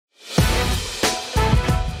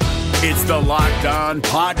It's the Locked On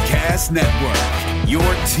Podcast Network, your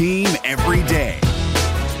team every day.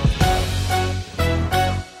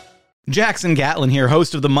 Jackson Gatlin here,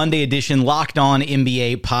 host of the Monday edition Locked On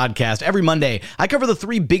NBA podcast. Every Monday, I cover the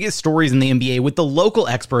three biggest stories in the NBA with the local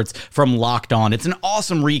experts from Locked On. It's an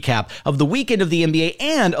awesome recap of the weekend of the NBA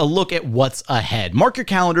and a look at what's ahead. Mark your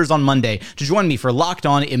calendars on Monday to join me for Locked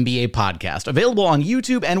On NBA podcast, available on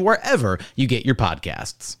YouTube and wherever you get your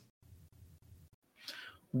podcasts.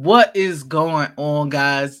 What is going on,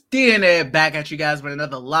 guys? DNA back at you guys with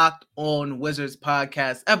another Locked On Wizards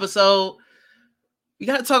podcast episode. We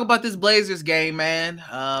got to talk about this Blazers game, man.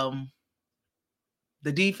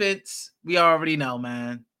 The defense, we already know,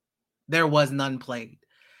 man. There was none played.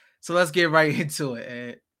 So let's get right into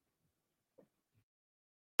it,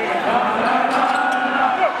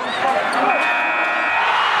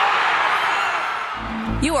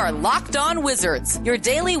 You are Locked On Wizards, your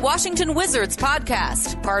daily Washington Wizards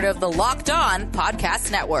podcast, part of the Locked On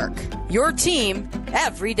Podcast Network. Your team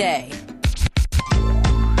every day.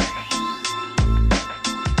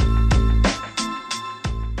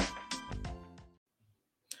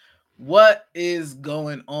 What is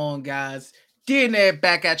going on, guys? DNA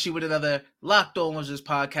back at you with another Locked On Wizards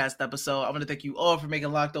podcast episode. I want to thank you all for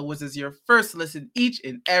making Locked On Wizards your first listen each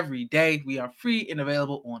and every day. We are free and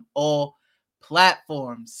available on all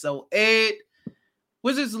platforms. So, Ed,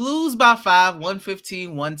 Wizards lose by 5,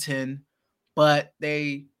 115-110, but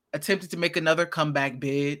they attempted to make another comeback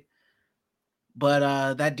bid.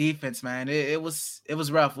 But that defense, man, it was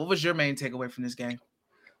rough. What was your main takeaway from this game?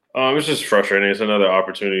 It's just frustrating. It's another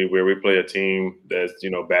opportunity where we play a team that's,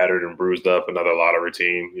 battered and bruised up, another lottery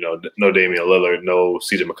team. No Damian Lillard, no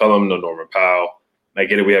CJ McCollum, no Norman Powell. I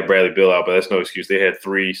get it, we have Bradley Beal out, but that's no excuse. They had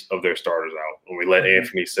 3 of their starters out. And we let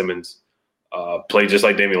Anthony Simmons play just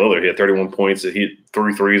like Damian Lillard. He had 31 points. He hit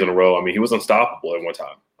 3 threes in a row. I mean, he was unstoppable at one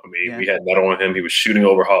time. We had Neto on him. He was shooting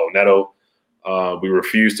over Hollow Neto. We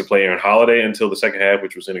refused to play Aaron Holiday until the second half,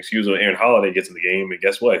 which was inexcusable. Aaron Holiday gets in the game, and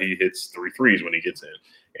guess what? He hits 3 threes when he gets in,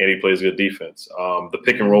 and he plays good defense. The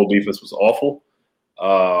pick-and-roll defense was awful.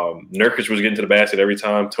 Nurkic was getting to the basket every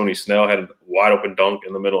time. Tony Snell had a wide-open dunk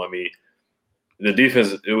in the middle. The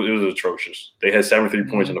defense, it was atrocious. They had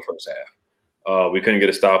 73 points in the first half. We couldn't get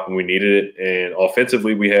a stop when we needed it, and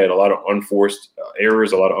offensively, we had a lot of unforced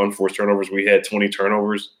errors, a lot of unforced turnovers. We had 20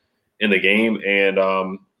 turnovers in the game, and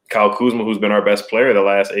Kyle Kuzma, who's been our best player the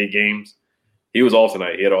last 8 games, he was off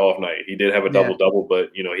tonight. He had an off night. He did have a double-double,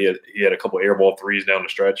 but he had a couple airball threes down the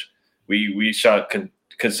stretch. We shot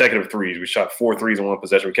consecutive threes. We shot 4 threes in one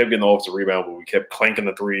possession. We kept getting the offensive rebound, but we kept clanking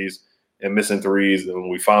the threes and missing threes.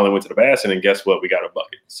 And we finally went to the basket, and guess what? We got a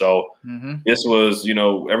bucket. So this was,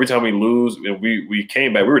 every time we lose, we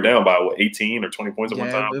came back. We were down by 18 or 20 points at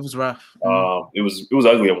one time. It was rough. It was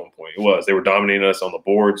ugly at one point. It was. They were dominating us on the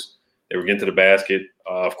boards. They were getting to the basket.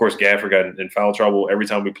 Of course, Gafford got in foul trouble every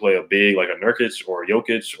time we play a big like a Nurkic or a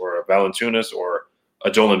Jokic or a Valanciunas or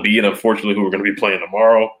a Joel Embiid, unfortunately, who we're going to be playing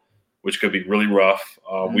tomorrow, which could be really rough.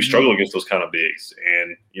 We struggle against those kind of bigs.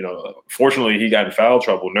 And, fortunately, he got in foul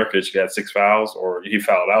trouble. Nurkic got 6 fouls or he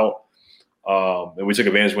fouled out. And we took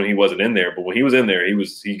advantage when he wasn't in there. But when he was in there,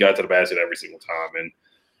 he got to the basket every single time.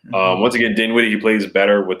 And once again, Dinwiddie, he plays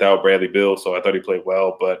better without Bradley Beal, so I thought he played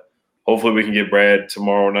well. But hopefully we can get Brad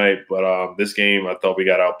tomorrow night. But this game, I thought we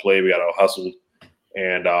got outplayed. We got out-hustled.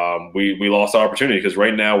 And we lost our opportunity because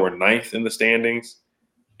right now we're 9th in the standings.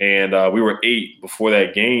 And we were 8 before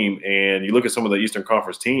that game. And you look at some of the Eastern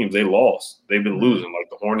Conference teams, they lost. They've been losing. Like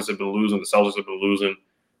the Hornets have been losing. The Celtics have been losing.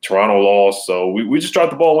 Toronto lost. So we just dropped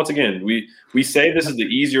the ball once again. We say this is the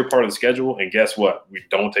easier part of the schedule. And guess what? We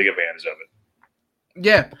don't take advantage of it.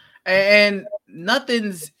 Yeah. And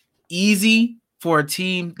nothing's easy for a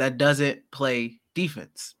team that doesn't play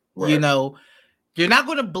defense. Right. You're not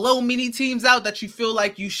going to blow many teams out that you feel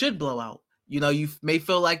like you should blow out. You may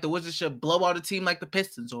feel like the Wizards should blow out a team like the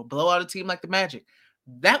Pistons or blow out a team like the Magic.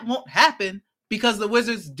 That won't happen because the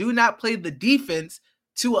Wizards do not play the defense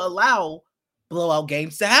to allow blowout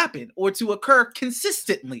games to happen or to occur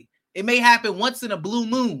consistently. It may happen once in a blue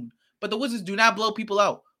moon, but the Wizards do not blow people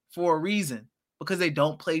out for a reason because they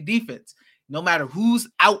don't play defense. No matter who's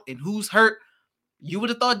out and who's hurt, you would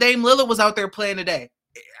have thought Dame Lillard was out there playing today.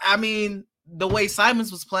 The way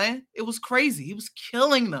Simons was playing, it was crazy. He was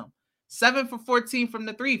killing them. 7 for 14 from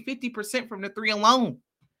the 3, 50% from the 3 alone.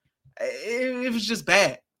 It was just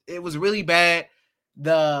bad. It was really bad.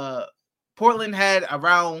 The Portland had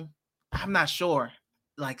around, I'm not sure,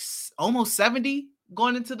 like almost 70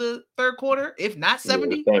 going into the third quarter, if not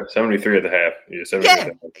 70. 73 at the half. Yeah,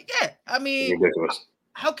 73 yeah. Ridiculous.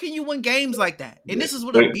 How can you win games like that? And this is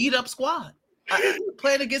with a beat-up squad.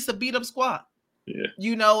 Playing against a beat-up squad. Yeah.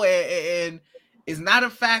 You know, and it's not a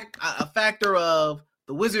factor of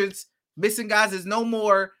the Wizards missing guys. Is no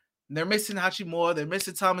more. They're missing Hachimura. They're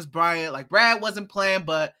missing Thomas Bryant. Like, Brad wasn't playing,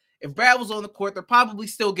 but if Brad was on the court, they're probably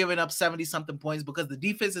still giving up 70-something points because the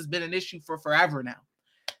defense has been an issue for forever now.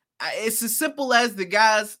 It's as simple as the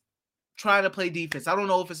guys trying to play defense. I don't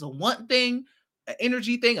know if it's a want thing, an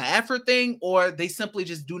energy thing, an effort thing, or they simply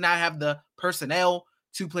just do not have the personnel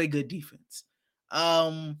to play good defense.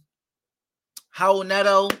 Raul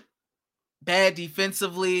Neto, bad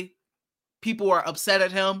defensively. People were upset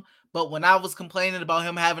at him, but when I was complaining about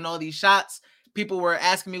him having all these shots, people were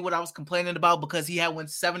asking me what I was complaining about because he had went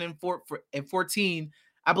 7-14,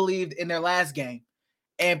 I believe, in their last game,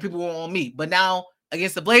 and people were on me. But now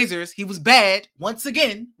against the Blazers, he was bad once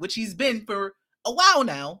again, which he's been for a while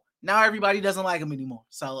now. Now everybody doesn't like him anymore,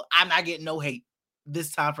 so I'm not getting no hate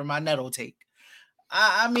this time for my Neto take.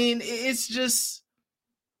 I mean, it's just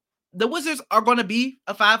the Wizards are going to be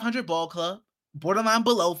a 500 ball club, borderline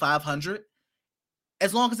below 500,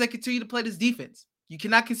 as long as they continue to play this defense. You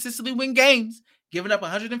cannot consistently win games giving up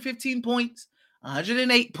 115 points,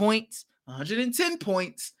 108 points, 110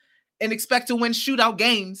 points, and expect to win shootout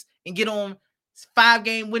games and get on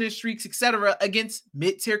 5-game winning streaks, etc., against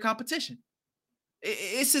mid-tier competition.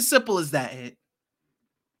 It's as simple as that, Ed.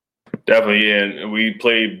 Definitely, yeah. And we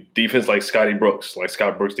played defense like Scott Brooks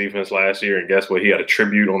defense last year, and guess what? He had a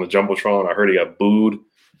tribute on the Jumbotron. I heard he got booed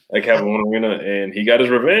at Capital One Arena, and he got his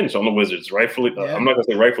revenge on the Wizards. Rightfully, yeah. I'm not gonna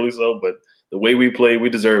say rightfully so, but the way we play, we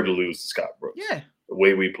deserve to lose to Scott Brooks. Yeah, the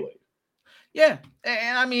way we play. Yeah,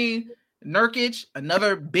 and I mean Nurkic,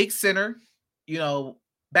 another big center. You know,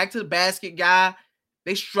 back to the basket guy.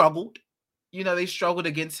 They struggled. You know, they struggled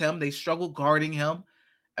against him. They struggled guarding him.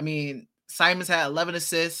 I mean, Simons had 11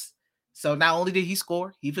 assists. So not only did he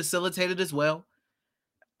score, he facilitated as well.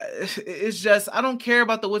 It's just, I don't care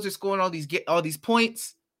about the Wizards scoring all these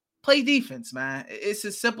points. Play defense, man. It's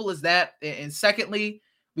as simple as that. And secondly,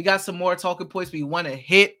 we got some more talking points we want to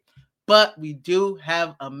hit, but we do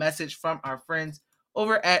have a message from our friends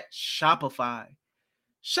over at Shopify.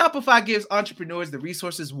 Shopify gives entrepreneurs the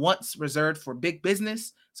resources once reserved for big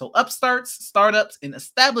business, so upstarts, startups, and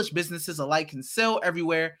established businesses alike can sell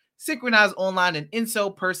everywhere, synchronize online and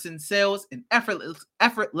in-person sales, and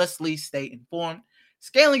effortlessly stay informed.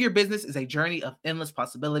 Scaling your business is a journey of endless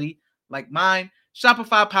possibility. Like mine,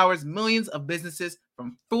 Shopify powers millions of businesses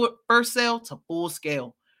from first sale to full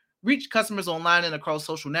scale. Reach customers online and across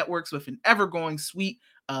social networks with an ever-growing suite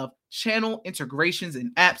of channel integrations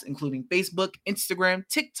and apps, including Facebook, Instagram,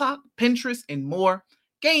 TikTok, Pinterest, and more.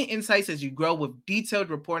 Gain insights as you grow with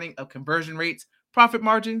detailed reporting of conversion rates, profit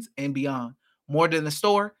margins, and beyond. More than the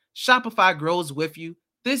store, Shopify grows with you.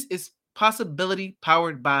 This is possibility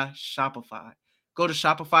powered by Shopify. Go to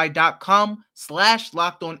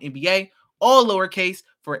shopify.com/LockedOnNBA, all lowercase,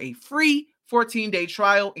 for a free 14-day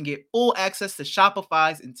trial and get full access to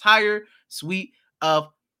Shopify's entire suite of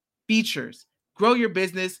features. Grow your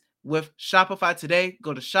business with Shopify today.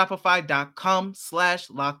 Go to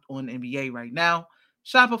shopify.com/LockedOnNBA right now.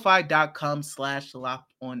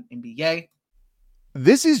 Shopify.com/LockedOnNBA.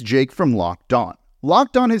 This is Jake from Locked On.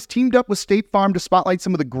 Locked On has teamed up with State Farm to spotlight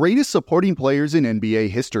some of the greatest supporting players in NBA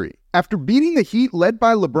history. After beating the Heat led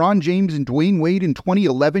by LeBron James and Dwayne Wade in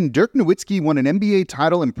 2011, Dirk Nowitzki won an NBA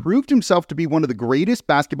title and proved himself to be one of the greatest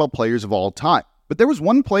basketball players of all time. But there was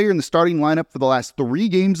one player in the starting lineup for the last 3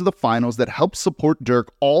 games of the finals that helped support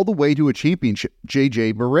Dirk all the way to a championship,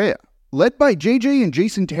 JJ Barea. Led by JJ and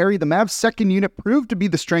Jason Terry, the Mavs' second unit proved to be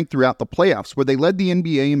the strength throughout the playoffs, where they led the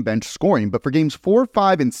NBA in bench scoring. But for games 4,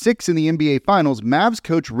 5, and 6 in the NBA Finals, Mavs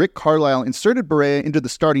coach Rick Carlisle inserted Barea into the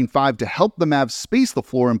starting 5 to help the Mavs space the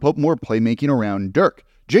floor and put more playmaking around Dirk.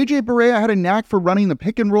 JJ Barea had a knack for running the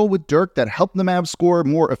pick and roll with Dirk that helped the Mavs score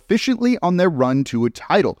more efficiently on their run to a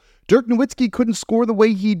title. Dirk Nowitzki couldn't score the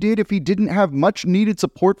way he did if he didn't have much needed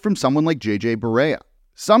support from someone like JJ Barea.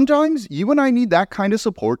 Sometimes you and I need that kind of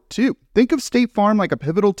support too. Think of State Farm like a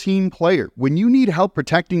pivotal team player. When you need help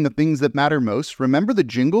protecting the things that matter most, remember the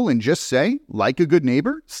jingle and just say, like a good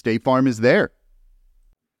neighbor, State Farm is there.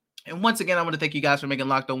 And once again, I want to thank you guys for making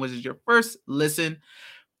Locked On Wizards your first listen.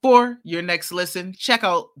 For your next listen, check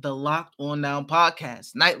out the Locked On Now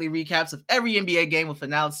podcast. Nightly recaps of every NBA game with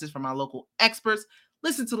analysis from our local experts.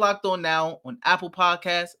 Listen to Locked On Now on Apple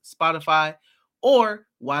Podcasts, Spotify, or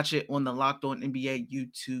watch it on the Locked On NBA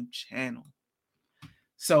YouTube channel.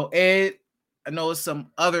 So, Ed, I know some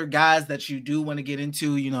other guys that you do want to get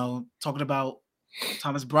into, you know, talking about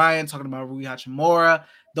Thomas Bryant, talking about Rui Hachimura,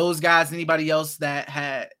 those guys, anybody else that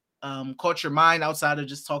had caught your mind outside of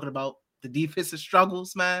just talking about the defensive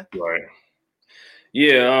struggles, man? Right.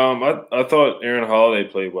 Yeah, I thought Aaron Holiday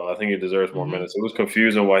played well. I think he deserves more minutes. It was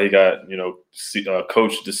confusing why he got,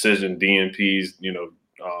 coach decision DNPs,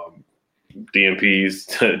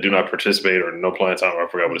 DNPs do not participate or no playing time. I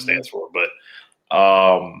forgot what it stands for, but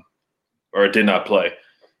or did not play.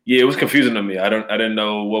 Yeah, it was confusing to me. I didn't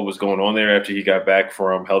know what was going on there after he got back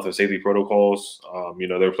from health and safety protocols. They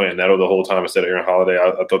were playing Neto the whole time instead of Aaron Holiday.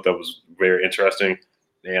 I thought that was very interesting.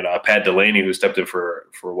 And Pat Delaney, who stepped in for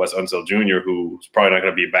Wes Unseld Jr., who's probably not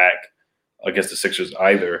going to be back against the Sixers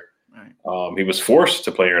either. Right. He was forced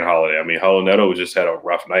to play Aaron Holiday. I mean, Holo Neto just had a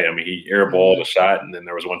rough night. I mean, he airballed a shot, and then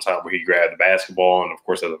there was one time where he grabbed the basketball, and of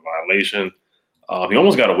course, that's a violation. He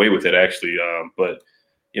almost got away with it, actually. But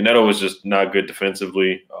Neto was just not good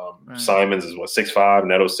defensively. Right. Simons is 6'5",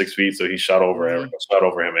 Neto's 6 feet, so he shot over him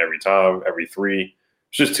every time, every three.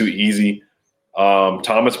 It's just too easy.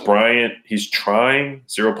 Thomas Bryant, he's trying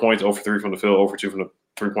 0 points, 0 for 3 from the field, 0 for 2 from the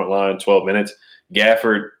 3-point line, 12 minutes.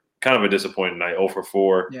 Gafford, kind of a disappointing night, 0 for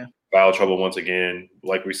 4. Yeah. Foul trouble once again.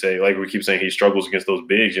 Like we keep saying, he struggles against those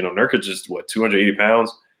bigs. Nurkic just 280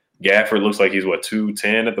 pounds. Gafford looks like he's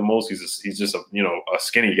 210 at the most. He's just a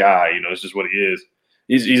skinny guy. It's just what he is.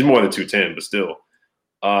 He's more than 210, but still,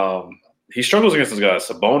 he struggles against those guys: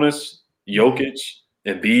 Sabonis, Jokic,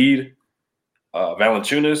 Embiid,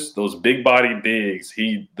 Valanciunas. Those big body bigs.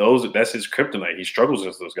 That's his kryptonite. He struggles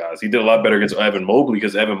against those guys. He did a lot better against Evan Mobley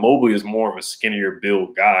because Evan Mobley is more of a skinnier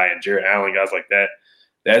build guy, and Jarrett Allen, guys like that.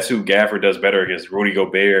 That's who Gafford does better against. Rudy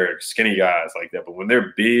Gobert, skinny guys like that. But when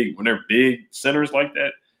they're big centers like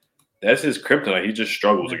that, that's his kryptonite. He just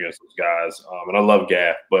struggles against those guys. And I love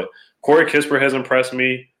Gaff. But Corey Kispert has impressed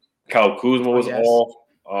me. Kyle Kuzma was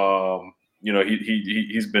off.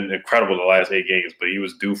 He's been incredible the last 8 games, but he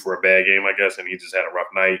was due for a bad game, I guess, and he just had a rough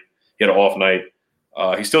night. He had an off night.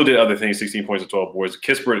 He still did other things, 16 points and 12 boards.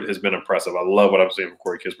 Kispert has been impressive. I love what I'm seeing from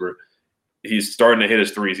Corey Kispert. He's starting to hit his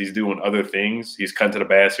threes. He's doing other things. He's cutting to the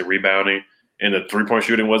basket, rebounding, and the three-point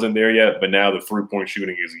shooting wasn't there yet, but now the three-point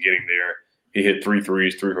shooting is getting there. He hit 3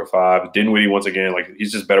 threes, 3 for 5. Dinwiddie, once again,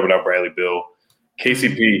 he's just better without Bradley Beal.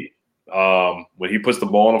 KCP, when he puts the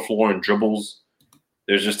ball on the floor and dribbles,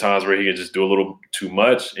 there's just times where he can just do a little too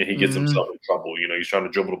much, and he gets himself in trouble. He's trying to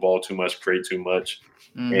dribble the ball too much, create too much,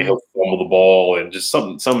 and he'll fumble the ball, and just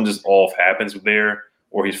something just off happens there,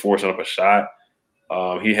 or he's forcing up a shot.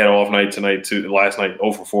 He had an off night tonight too. Last night,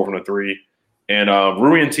 0 for 4 from the 3. And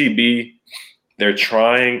Rui and TB, they're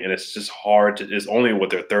trying, and it's just hard. It's only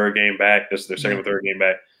their third game back. This is their second or third game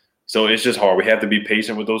back. So it's just hard. We have to be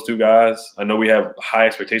patient with those two guys. I know we have high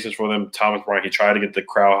expectations for them. Thomas Bryant, he tried to get the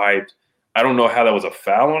crowd hyped. I don't know how that was a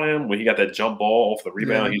foul on him when he got that jump ball off the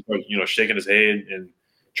rebound. He started, shaking his head and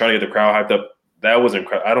trying to get the crowd hyped up. That was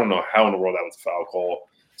incredible. I don't know how in the world that was a foul call.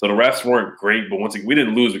 So the refs weren't great, but once again, we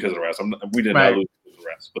didn't lose because of the refs. We did not lose because of the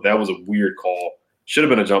refs, but that was a weird call. Should have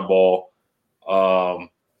been a jump ball.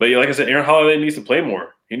 But yeah, like I said, Aaron Holiday needs to play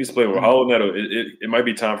more. He needs to play more. Holo Neto, it might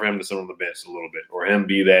be time for him to sit on the bench a little bit, or him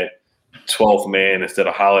be that 12th man instead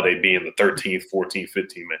of Holiday being the 13th, 14th,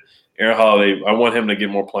 15th man. Aaron Holiday, I want him to get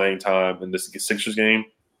more playing time in this Sixers game.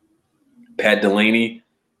 Pat Delaney,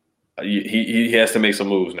 he has to make some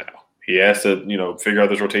moves now. He has to, figure out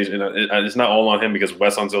this rotation. And it's not all on him because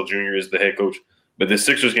Wes Unseld Jr. is the head coach. But this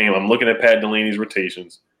Sixers game, I'm looking at Pat Delaney's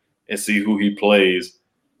rotations and see who he plays.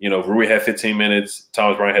 Rui had 15 minutes.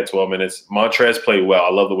 Thomas Bryant had 12 minutes. Montrez played well. I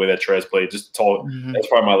love the way that Trez played. Just talk. That's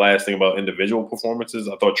probably my last thing about individual performances.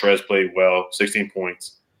 I thought Trez played well, 16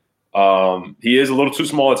 points. He is a little too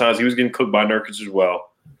small at times. He was getting cooked by Nurkic as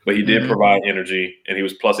well, but he did provide energy, and he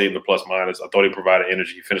was +8 in the plus minus. I thought he provided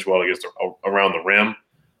energy. He finished well against around the rim.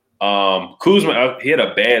 Kuzma, he had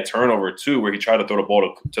a bad turnover too, where he tried to throw the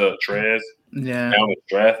ball to Trez down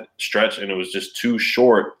the stretch, and it was just too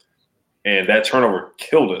short. And that turnover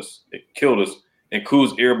killed us. It killed us. And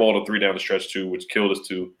Kuz airballed a 3 down the stretch too, which killed us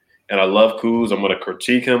too. And I love Kuz. I'm going to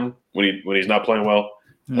critique him when he's not playing well.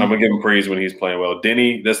 And I'm going to give him praise when he's playing well.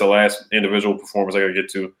 Denny, that's the last individual performance I got to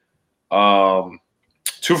get to.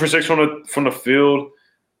 2 for 6 from the field.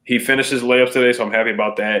 He finished his layups today, so I'm happy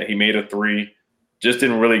about that. He made a 3. Just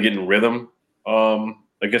didn't really get in rhythm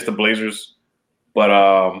against the Blazers. But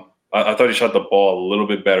I thought he shot the ball a little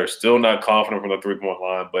bit better. Still not confident from the 3-point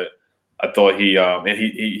line, but I thought he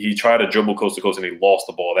tried to dribble coast to coast and he lost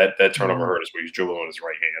the ball. That turnover hurt us where he's dribbling on his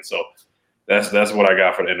right hand. So that's what I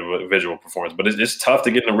got for the individual performance. But it's tough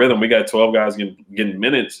to get in the rhythm. We got 12 guys getting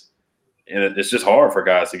minutes, and it's just hard for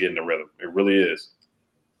guys to get in the rhythm. It really is.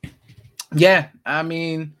 Yeah, I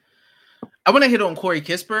mean, I want to hit on Corey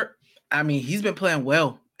Kispert. I mean, he's been playing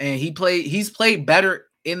well, and he's played better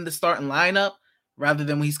in the starting lineup rather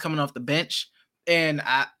than when he's coming off the bench. And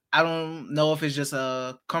I don't know if it's just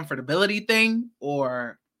a comfortability thing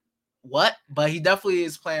or what, but he definitely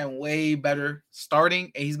is playing way better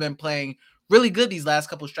starting, and he's been playing really good these last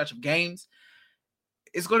couple stretch of games.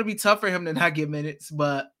 It's going to be tough for him to not get minutes,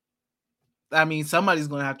 but I mean, somebody's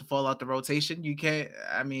going to have to fall out the rotation. You can't,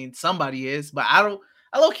 I mean, somebody is, but I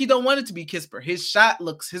low-key don't want it to be Kispert.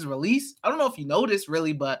 His release, I don't know if you noticed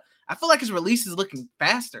really, but I feel like his release is looking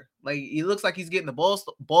faster. Like, he looks like he's getting the ball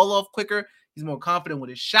off quicker. He's more confident with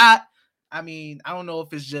his shot. I mean, I don't know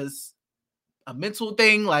if it's just a mental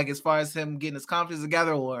thing, like as far as him getting his confidence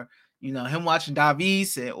together, or him watching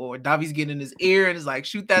Davies, or Davies getting in his ear and is like,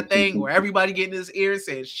 shoot that thing, or everybody getting in his ear and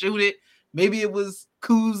saying, shoot it. Maybe it was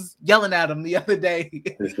Kuz yelling at him the other day.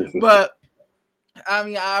 But I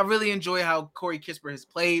mean, I really enjoy how Corey Kispert has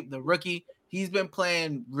played, the rookie. He's been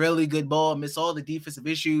playing really good ball amidst all the defensive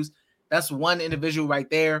issues. That's one individual right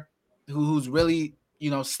there who's really,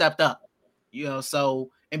 stepped up,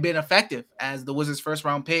 and been effective as the Wizards' first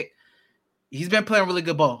round pick. He's been playing really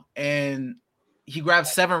good ball, and he grabbed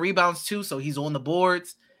 7 rebounds too. So he's on the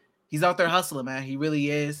boards. He's out there hustling, man. He really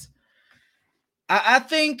is. I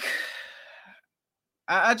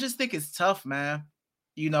just think it's tough, man.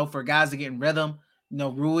 For guys to get in rhythm.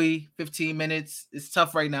 Rui, 15 minutes. It's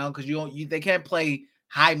tough right now because they can't play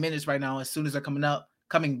high minutes right now as soon as they're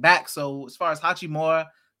coming back. So as far as Hachimura,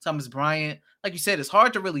 Thomas Bryant, like you said, it's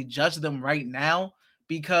hard to really judge them right now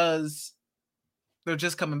because they're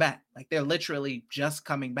just coming back. Like, they're literally just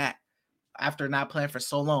coming back after not playing for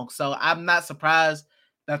so long. So I'm not surprised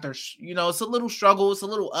that there's, it's a little struggle. It's a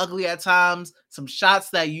little ugly at times. Some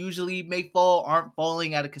shots that usually may fall aren't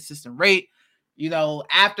falling at a consistent rate.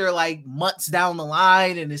 After like months down the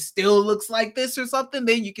line and it still looks like this or something,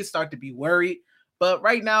 then you can start to be worried. But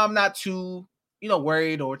right now I'm not too,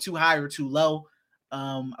 worried or too high or too low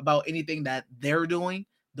about anything that they're doing,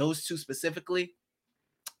 those two specifically.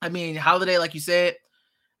 I mean, Holiday, like you said,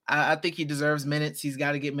 I think he deserves minutes. He's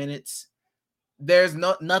got to get minutes. There's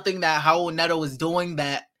nothing that Raul Neto is doing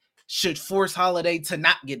that should force Holiday to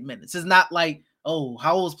not get minutes. It's not like, oh,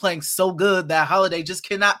 Raul's playing so good that Holiday just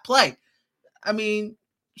cannot play. I mean,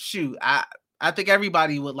 shoot, I think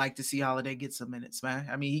everybody would like to see Holiday get some minutes, man.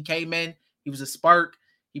 I mean, he came in, he was a spark,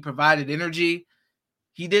 he provided energy,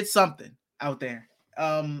 he did something out there.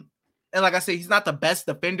 And like I said, he's not the best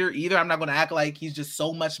defender either. I'm not going to act like he's just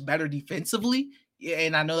so much better defensively.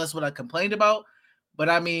 And I know that's what I complained about. But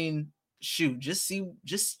I mean, shoot,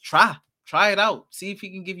 just try it out. See if he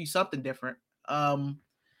can give you something different. But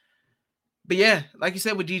yeah, like you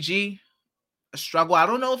said with DG, a struggle. I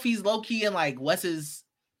don't know if he's low key in like Wes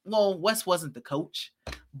wasn't the coach,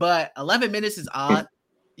 but 11 minutes is odd,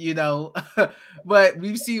 but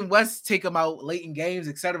we've seen Wes take him out late in games,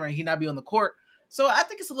 etc., and he not be on the court. So I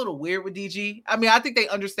think it's a little weird with DG. I mean, I think they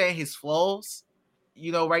understand his flaws,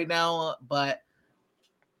 right now, but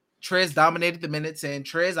Trez dominated the minutes, and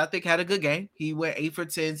Trez, I think, had a good game. He went 8 for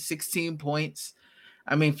 10, 16 points.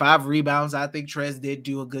 I mean, 5 rebounds. I think Trez did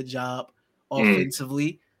do a good job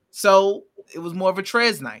offensively. So it was more of a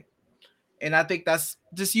Trez night. And I think that's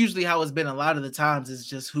just usually how it's been a lot of the times. It's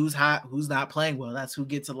just who's hot, who's not playing well. That's who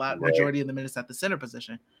gets majority of the minutes at the center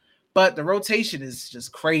position. But the rotation is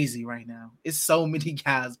just crazy right now. It's so many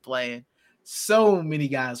guys playing. Yeah,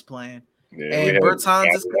 and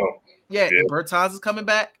Bertans is coming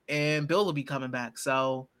back, and Bill will be coming back.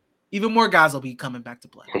 So even more guys will be coming back to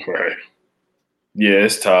play. Right. Yeah,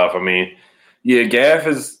 it's tough. I mean, yeah, Gaff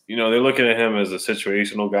is, they're looking at him as a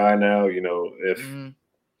situational guy now. If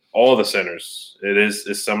all the centers,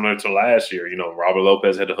 it's similar to last year. Robert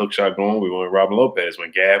Lopez had the hook shot going. We wanted Robert Lopez.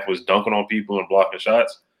 When Gaff was dunking on people and blocking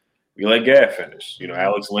shots, we let Gaff finish.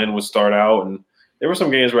 Alex Len would start out, and there were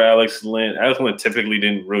some games where Alex Len typically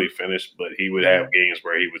didn't really finish, but he would have games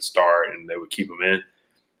where he would start and they would keep him in.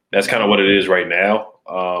 That's kind of what it is right now.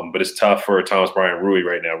 But it's tough for Thomas Bryant Rui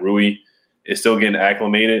right now. Rui is still getting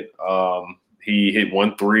acclimated. He hit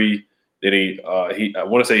 1 3. Then I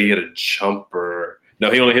want to say he hit a jumper.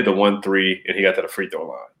 No, he only hit the 1 3 and he got to the free throw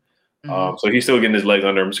line. So he's still getting his legs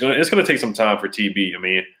under him. It's going to take some time for TB. I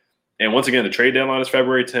mean, and once again, the trade deadline is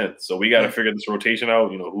February 10th. So we got to figure this rotation out,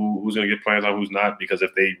 who's going to get plans on, who's not, because if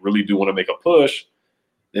they really do want to make a push,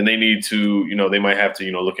 then they need to, they might have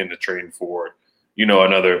to, look into trading for,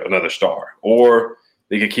 another star, or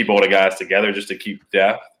they could keep all the guys together just to keep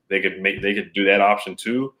depth. They could do that option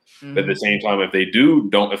too. But at the same time, if they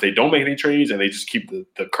don't make any trades and they just keep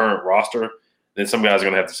the current roster, then some guys are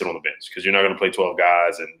going to have to sit on the bench because you're not going to play 12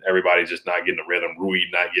 guys and everybody's just not getting a rhythm. Rui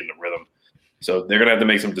not getting a rhythm. So they're going to have to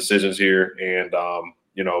make some decisions here. And,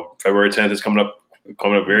 February 10th is coming up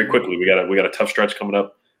very quickly. We got a tough stretch coming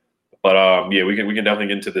up. But yeah, we can definitely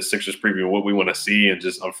get into the Sixers preview and what we want to see, and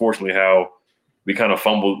just unfortunately how we kind of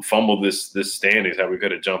fumbled this standings, how we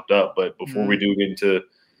could have jumped up. But before we do get into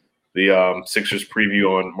the Sixers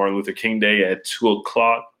preview on Martin Luther King Day at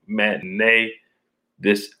 2:00 matinee,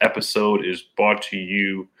 this episode is brought to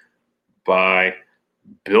you by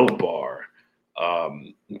Built Bar.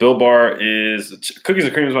 Built Bar is cookies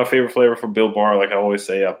and cream is my favorite flavor for Built Bar. Like I always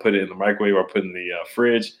say, I put it in the microwave or put it in the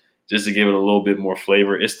fridge just to give it a little bit more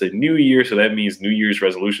flavor. It's the new year, so that means New Year's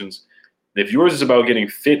resolutions. If yours is about getting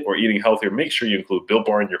fit or eating healthier, make sure you include Built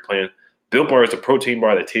Bar in your plan. Built Bar is a protein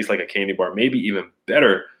bar that tastes like a candy bar, maybe even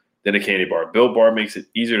better than a candy bar. Built Bar makes it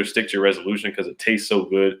easier to stick to your resolution because it tastes so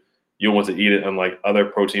good. You'll want to eat it, unlike other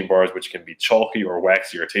protein bars, which can be chalky or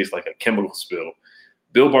waxy or taste like a chemical spill.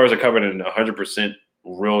 Built Bars are covered in 100%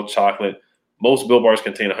 real chocolate. Most Built Bars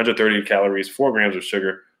contain 130 calories, 4 grams of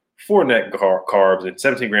sugar, 4 net carbs, and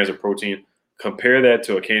 17 grams of protein. Compare that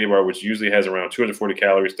to a candy bar, which usually has around 240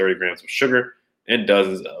 calories, 30 grams of sugar, and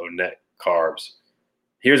dozens of net carbs.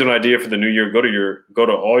 Here's an idea for the new year. Go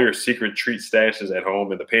to all your secret treat stashes at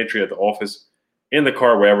home, in the pantry, at the office, in the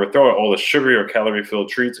car, wherever. Throw out all the sugary or calorie-filled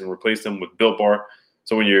treats and replace them with Built Bar.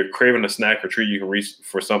 So when you're craving a snack or treat, you can reach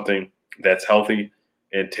for something that's healthy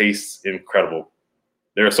and tastes incredible.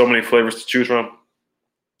 There are so many flavors to choose from: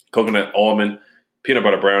 coconut, almond, peanut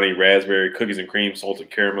butter brownie, raspberry, cookies and cream,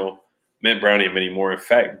 salted caramel, mint brownie, and many more. In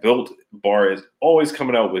fact, Built Bar is always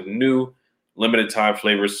coming out with new limited time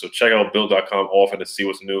flavors. So check out Built.com often to see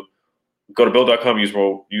what's new. Go to Built.com, use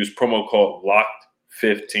promo code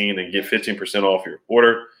LOCKED15 and get 15% off your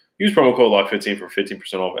order. Use promo code LOCKED15 for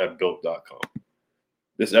 15% off at Built.com.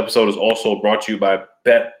 This episode is also brought to you by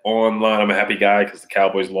Bet Online. I'm a happy guy because the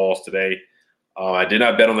Cowboys lost today. I did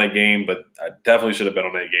not bet on that game, but I definitely should have bet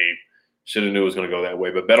on that game. Should have knew it was going to go that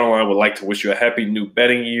way. But Bet Online would like to wish you a happy new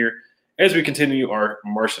betting year as we continue our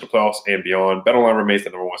march to the playoffs and beyond. Bet Online remains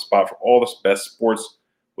the number one spot for all the best sports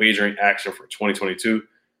wagering action for 2022.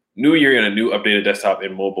 New year and a new updated desktop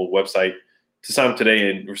and mobile website. To sign up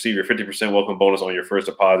today and receive your 50% welcome bonus on your first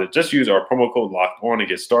deposit, just use our promo code LOCKEDON to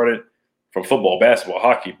get started. From football, basketball,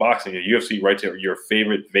 hockey, boxing, and UFC, right to your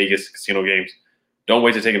favorite Vegas casino games. Don't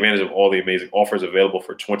wait to take advantage of all the amazing offers available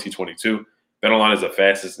for 2022. BetOnline is the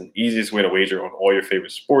fastest and easiest way to wager on all your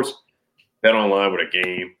favorite sports. BetOnline, where the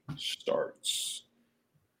game starts.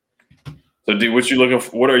 So, D,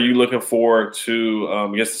 what are you looking for to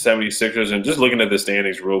against the 76ers? And just looking at the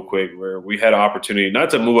standings real quick, where we had an opportunity not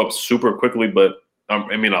to move up super quickly, but a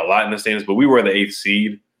lot in the standings, but we were the 8th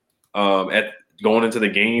seed going into the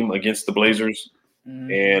game against the Blazers.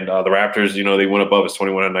 And the Raptors, they went above us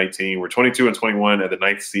 21-19. We're 22-21 at the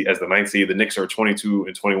 9th seed as the 9th seed. The Knicks are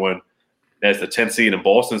 22-21 as the 10th seed, and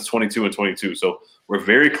Boston's 22-22. So we're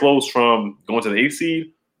very close from going to the 8th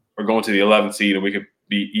seed or going to the 11th seed, and we could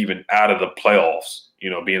be even out of the playoffs,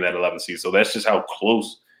 being that 11th seed. So that's just how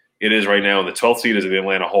close it is right now. And the 12th seed is the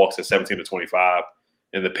Atlanta Hawks at 17-25,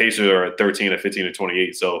 and the Pacers are at 13 at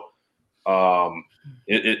 15-28. So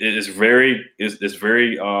it's very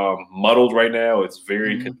muddled right now. It's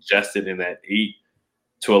very congested in that 8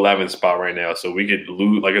 to 11 spot right now. So we could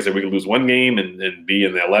lose, like I said, we could lose one game and be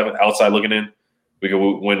in the 11th outside looking in. We could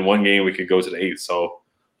win one game. We could go to the 8th. So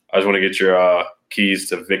I just want to get your keys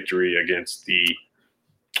to victory against the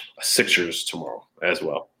Sixers tomorrow as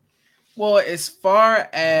well. Well, as far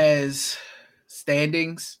as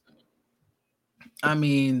standings,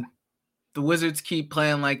 the Wizards keep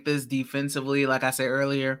playing like this defensively. Like I said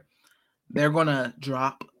earlier, they're going to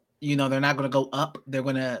drop. They're not going to go up. They're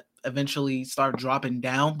going to eventually start dropping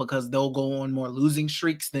down because they'll go on more losing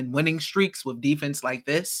streaks than winning streaks with defense like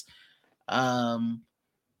this.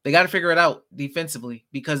 They got to figure it out defensively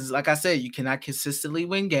because, like I said, you cannot consistently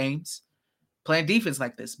win games playing defense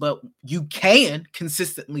like this. But you can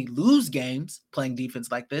consistently lose games playing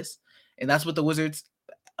defense like this. And that's what the Wizards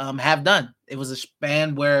have done. It was a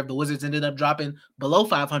span where the Wizards ended up dropping below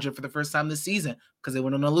 500 for the first time this season because they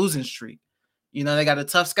went on a losing streak. They got a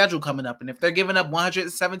tough schedule coming up. And if they're giving up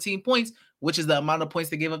 117 points, which is the amount of points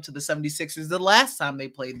they gave up to the 76ers the last time they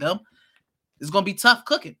played them, it's going to be tough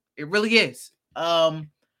cooking. It really is. Paint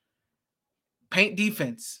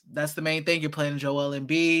defense. That's the main thing. You're playing Joel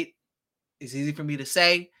Embiid. It's easy for me to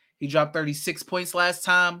say. He dropped 36 points last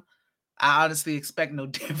time. I honestly expect no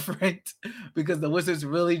different because the Wizards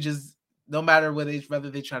really just, no matter whether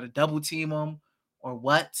they try to double team him or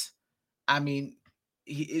what,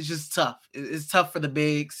 it's just tough. It's tough for the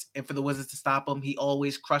bigs and for the Wizards to stop him. He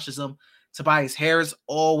always crushes them. Tobias Harris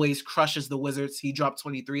always crushes the Wizards. He dropped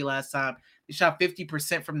 23 last time. He shot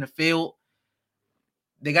 50% from the field.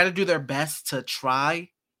 They got to do their best to try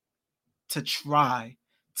to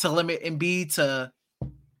limit Embiid to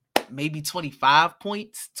maybe 25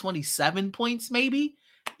 points, 27 points, maybe.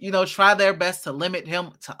 Try their best to limit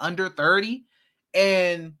him to under 30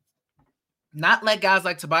 and not let guys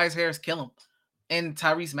like Tobias Harris kill him and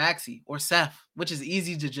Tyrese Maxey or Seth, which is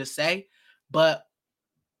easy to just say. But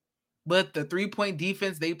with the 3-point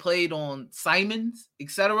defense they played on Simons,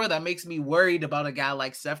 etc., that makes me worried about a guy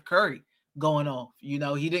like Seth Curry going off. He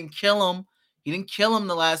didn't kill him. He didn't kill him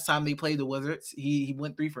the last time they played the Wizards. He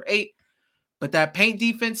went 3 for 8. But that paint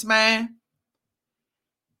defense, man,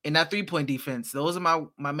 and that 3-point defense, those are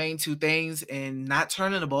my main two things. And not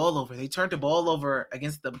turning the ball over. They turned the ball over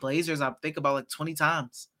against the Blazers, I think, about like 20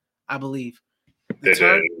 times, I believe.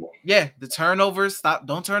 The turnovers,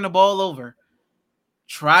 don't turn the ball over.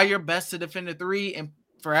 Try your best to defend the 3 and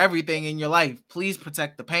for everything in your life. Please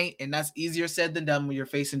protect the paint, and that's easier said than done when you're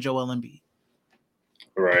facing Joel Embiid.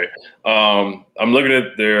 Right. I'm looking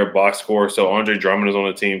at their box score. So Andre Drummond is on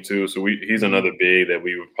the team too. So he's another big that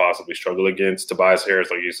we would possibly struggle against. Tobias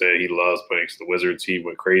Harris, like you said, he loves playing against the Wizards. He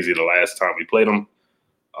went crazy the last time we played him.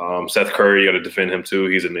 Seth Curry, you got to defend him too.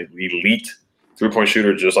 He's an elite 3-point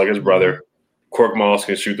shooter, just like his brother. Korkmaz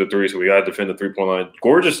can shoot the 3, so we got to defend the 3-point line.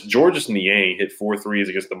 Georges Niang hit 4 threes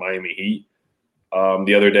against the Miami Heat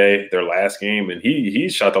the other day, their last game, and he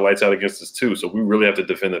shot the lights out against us too. So we really have to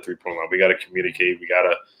defend the 3-point line. We got to communicate. We got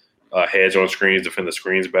to hedge on screens, defend the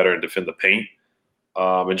screens better, and defend the paint.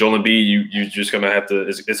 And Joel Embiid, you're just going to have to –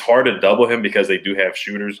 it's hard to double him because they do have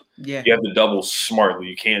shooters. Yeah. You have to double smartly.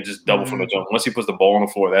 You can't just double from the jump. Once he puts the ball on the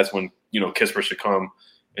floor, that's when, Kispert should come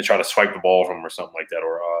and try to swipe the ball from him or something like that,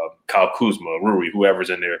 or Kyle Kuzma, Rui, whoever's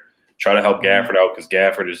in there. Try to help Gafford out because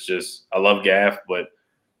Gafford is just – I love Gaff, but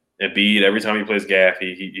Embiid, every time he plays Gaff,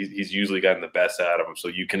 he's usually gotten the best out of him. So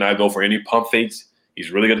you cannot go for any pump fakes.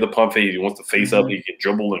 He's really good at the pump fake. He wants to face up. He can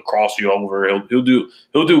dribble and cross you over. He'll do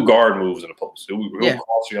guard moves in the post. He'll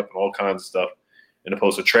cross you up and all kinds of stuff in the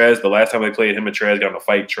post. So Trez, the last time they played, him and Trez got in a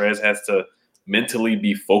fight. Trez has to mentally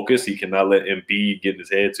be focused. He cannot let Embiid get in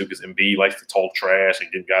his head too, because Embiid likes to talk trash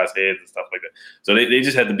and get guys' heads and stuff like that. So they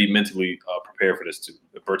just had to be mentally prepared for this too.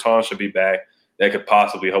 If Bertans should be back, that could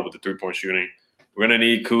possibly help with the 3-point shooting. We're going to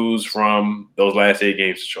need Kuz from those last 8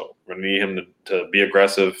 games to show. We're going to need him to be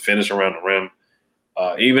aggressive, finish around the rim.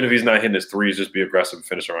 Even if he's not hitting his threes, just be aggressive and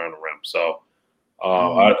finish around the rim. So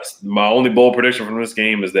my only bold prediction from this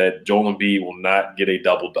game is that Joel Embiid will not get a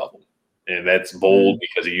double-double. And that's bold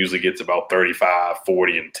because he usually gets about 35,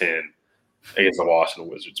 40, and 10 against the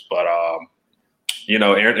Washington Wizards. But,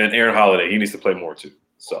 Aaron Holiday, he needs to play more too.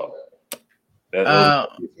 So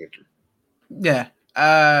that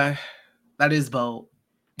is bold.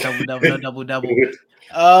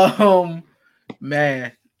 Double.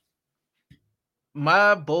 Man.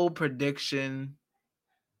 My bold prediction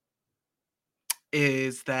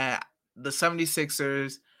is that the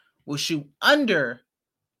 76ers will shoot under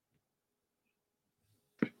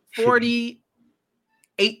 48%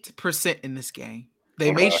 in this game.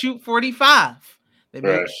 They may shoot 45. They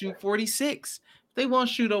may shoot 46. They won't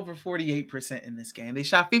shoot over 48% in this game. They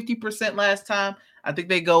shot 50% last time. I think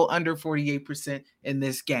they go under 48% in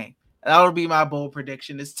this game. That'll be my bold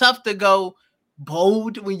prediction. It's tough to go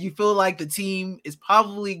bold when you feel like the team is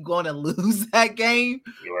probably going to lose that game.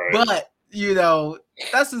 But,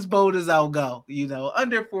 that's as bold as I'll go,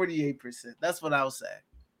 under 48%. That's what I'll say.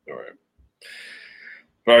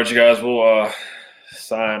 All right, you guys, we'll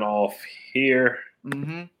sign off here.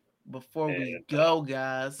 Before we go,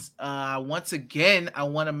 guys, once again, I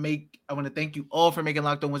want to thank you all for making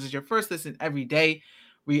Locked On Wizards your first listen every day.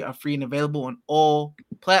 We are free and available on all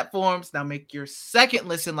platforms. Now make your second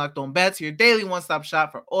listen Locked On Bets, your daily one-stop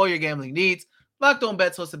shop for all your gambling needs. Locked On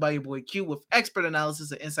Bets, hosted by your boy Q, with expert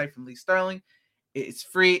analysis and insight from Lee Sterling. It's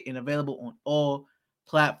free and available on all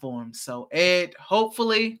platforms. So, Ed,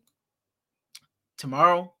 hopefully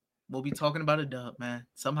tomorrow we'll be talking about a dub, man.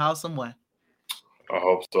 Somehow, some way. I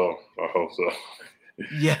hope so.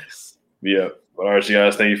 Yes. Yeah. But all right, you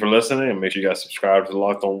guys, thank you for listening. And make sure you guys subscribe to the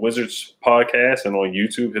Locked On Wizards podcast, and on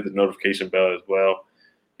YouTube, hit the notification bell as well.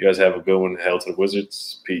 You guys have a good one. Hail to the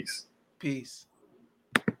Wizards. Peace.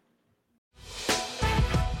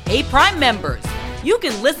 Hey, Prime members, you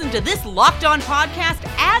can listen to this Locked On podcast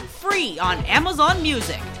ad-free on Amazon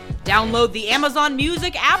Music. Download the Amazon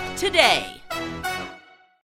Music app today.